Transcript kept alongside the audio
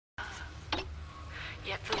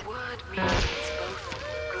Yet the word means both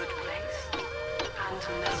good place and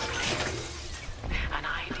no place. An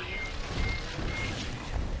ideal.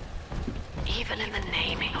 Even in the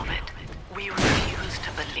naming of it, we refuse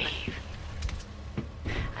to believe.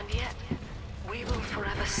 And yet, we will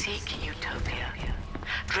forever seek utopia,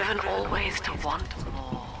 driven always to want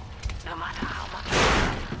more, no matter how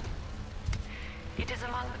much. It is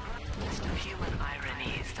among the greatest of human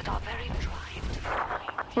ironies that our very drive to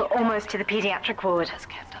find We're almost to the pediatric ward. has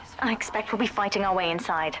kept us. I expect we'll be fighting our way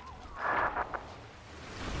inside.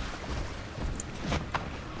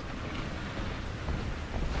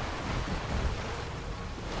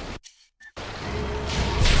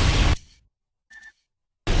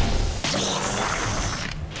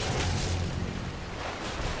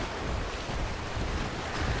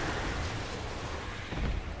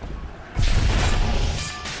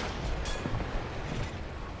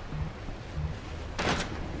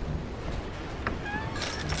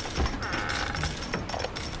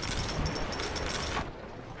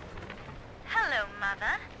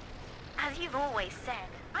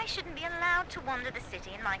 I shouldn't be allowed to wander the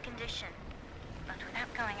city in my condition. But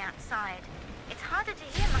without going outside, it's harder to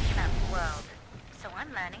hear much about the world, so I'm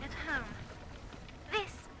learning at home.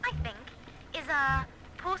 This, I think, is a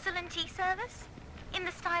porcelain tea service in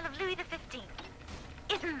the style of Louis XV.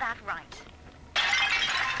 Isn't that right?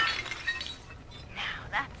 Now,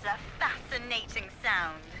 that's a fascinating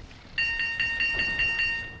sound.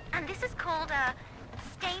 And this is called a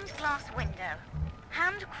stained glass window.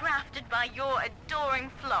 Handcrafted by your adoring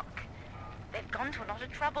flock. They've gone to a lot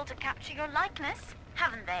of trouble to capture your likeness,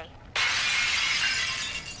 haven't they?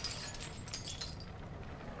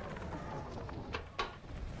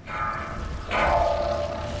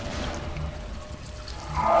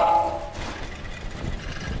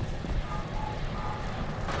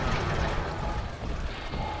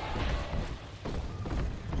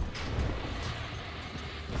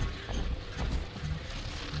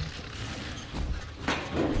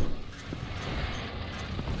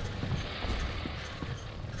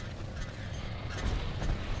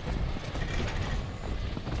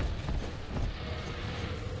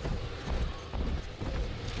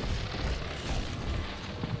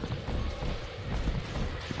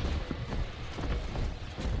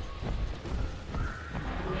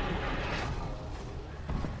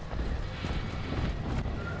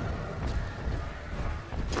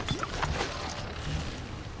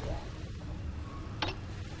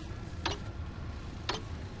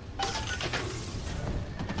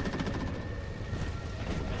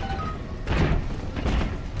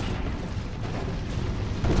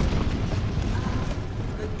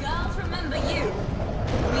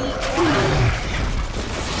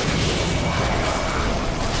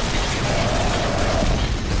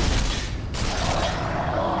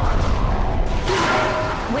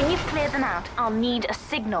 I'll need a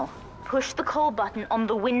signal. Push the call button on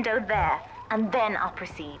the window there, and then I'll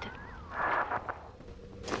proceed.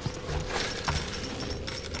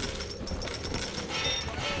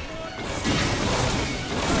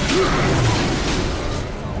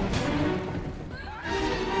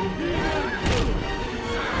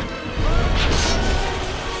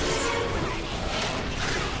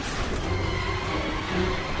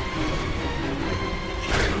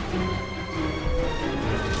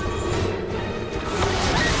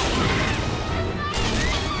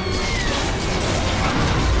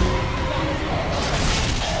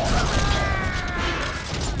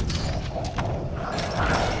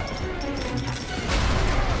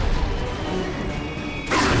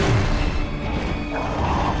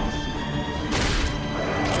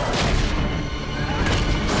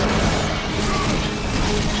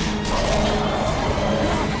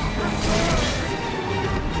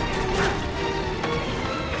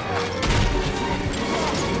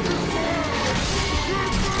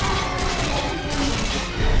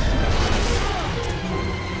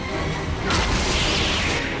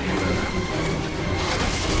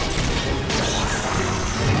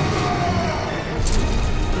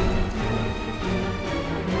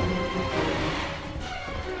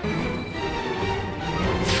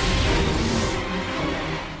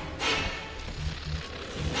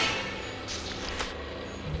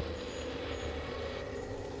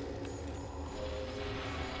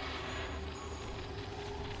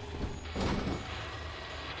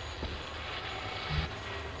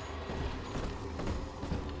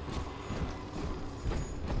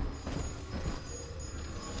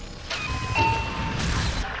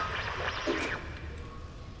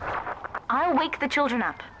 I'll wake the children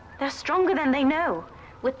up. They're stronger than they know.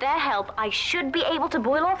 With their help, I should be able to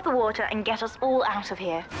boil off the water and get us all out of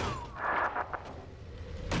here.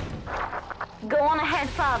 Go on ahead,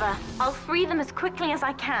 Father. I'll free them as quickly as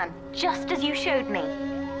I can, just as you showed me.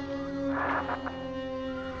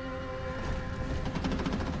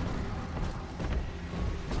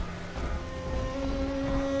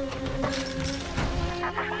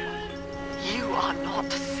 You are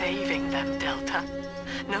not saving them, Delta.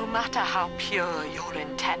 No matter how pure your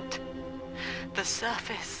intent. The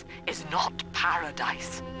surface is not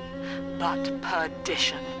paradise, but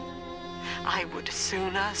perdition. I would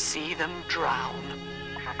sooner see them drown.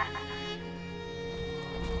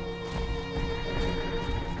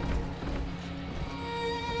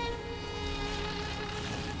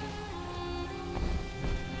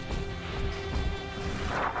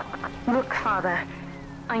 Look, Father,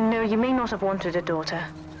 I know you may not have wanted a daughter,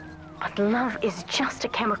 but love is just a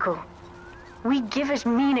chemical. We give it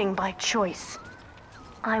meaning by choice.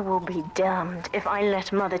 I will be damned if I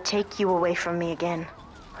let Mother take you away from me again.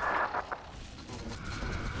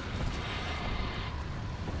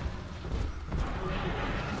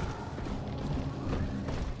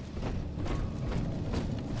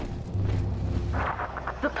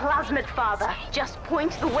 The plasmid, Father. Just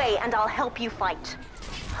point the way and I'll help you fight.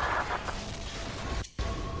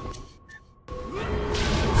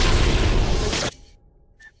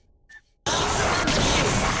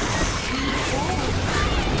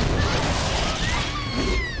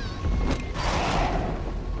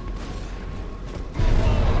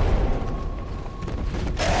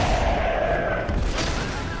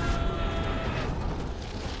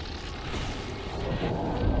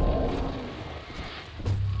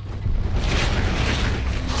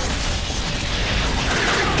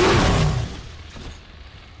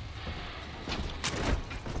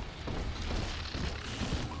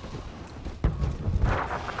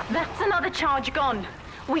 That's another charge gone.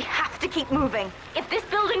 We have to keep moving. If this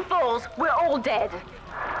building falls, we're all dead. No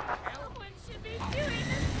one should be doing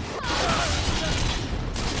this.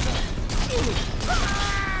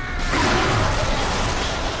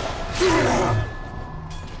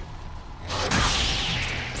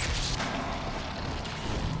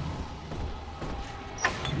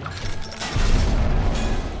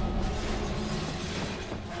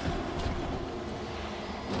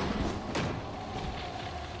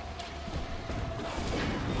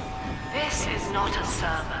 This is not a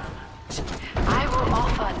sermon. I will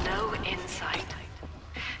offer no insight.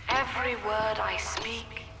 Every word I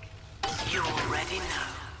speak, you already know.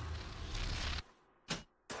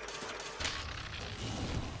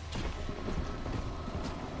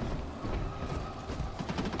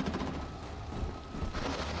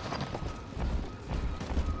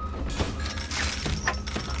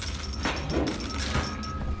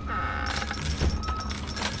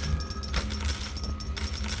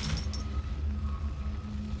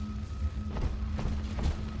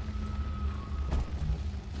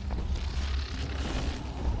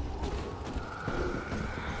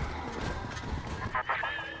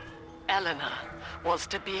 Eleanor was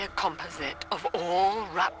to be a composite of all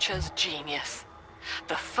Rapture's genius.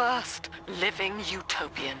 The first living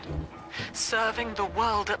utopian, serving the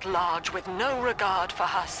world at large with no regard for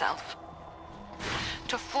herself.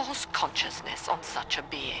 To force consciousness on such a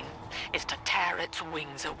being is to tear its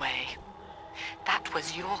wings away. That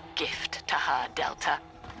was your gift to her, Delta.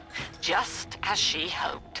 Just as she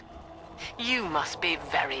hoped. You must be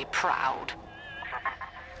very proud.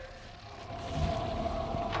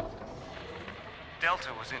 Delta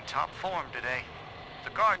was in top form today.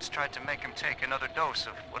 The guards tried to make him take another dose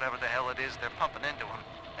of whatever the hell it is they're pumping into him,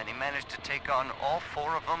 and he managed to take on all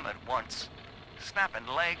 4 of them at once. Snapping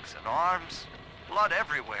legs and arms, blood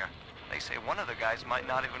everywhere. They say one of the guys might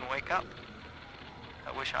not even wake up.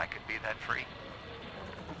 I wish I could be that free.